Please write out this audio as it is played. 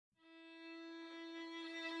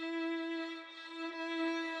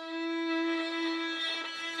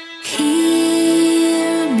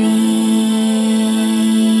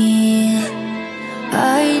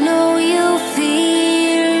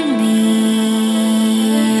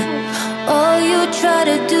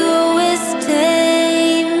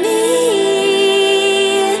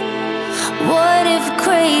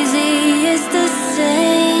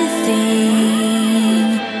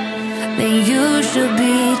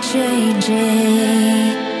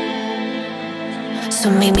changing. So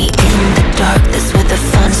meet me in the dark, that's where the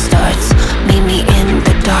fun starts. Meet me in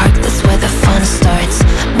the dark, that's where the fun starts.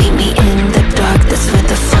 Meet me in the dark, that's where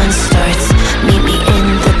the fun starts. Meet me in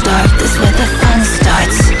the dark, that's where the fun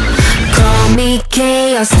starts. Call me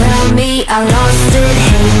chaos, tell me I lost it.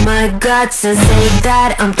 Hate my guts and say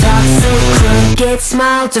that I'm toxic. Crooked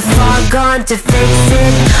smile, too far gone to fix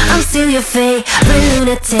it. I'm still your favorite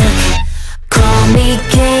lunatic. Call me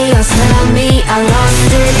chaos, tell me I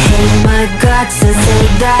lost it. Hate my guts and say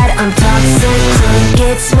that I'm toxic.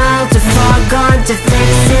 Crooked smile, too far gone to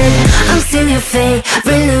fix it. I'm still your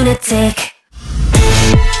favorite lunatic.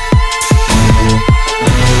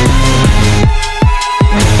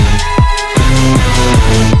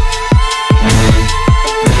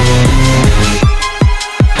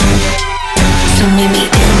 So meet me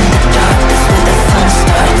in the dark, that's where the fun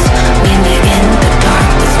starts. Meet me in the dark,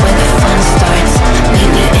 that's where the fun starts. Meet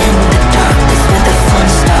me in the dark, that's where the fun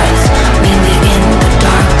starts. Meet me in the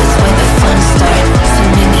dark, that's where the fun starts. So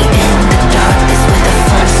meet me in the dark, that's where the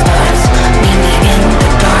fun starts. Meet me in the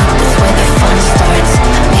dark, that's where the fun starts.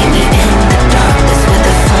 Meet me in the dark, that's where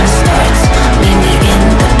the fun starts. Meet me in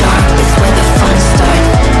the dark, that's where the fun starts.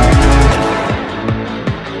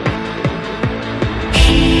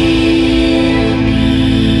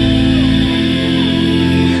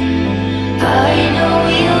 I know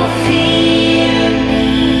you fear me.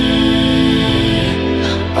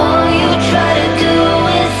 All you try to do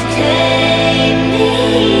is tame me.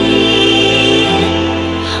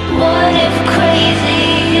 What if crazy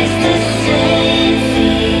is the same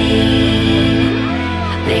thing?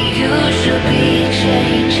 Then you should be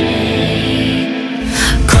changing.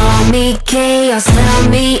 Call me chaos, tell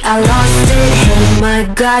me I lost it. Hate my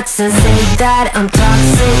guts and say that I'm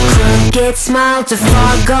toxic. Crooked smile, too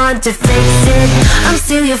far gone to fix it. I'm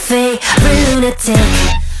still your favorite lunatic.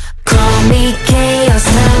 Call me chaos,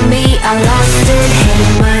 tell me I lost it.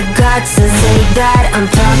 Hate my guts and say that I'm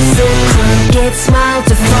toxic. Crooked smile,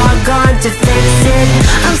 too far gone to fix it.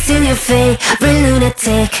 I'm still your favorite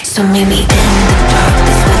lunatic. So meet me in the dark,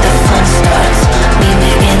 that's where the fun starts. Meet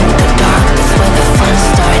me in the dark, that's where the fun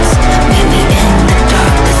starts. Meet me in the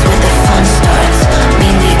dark, that's where the fun starts.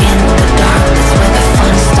 Meet me in the dark, that's where the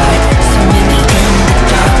fun starts. So meet me in the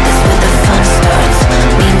dark, that's where the fun starts.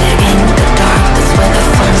 Meet me in the dark, that's where the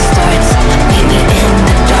fun starts. Meet me in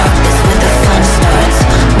the dark, that's where the fun starts.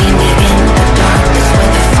 Meet me in the dark, that's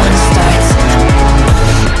where the fun starts.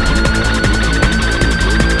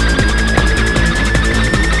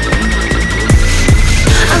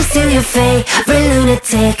 I'm still your favorite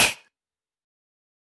lunatic.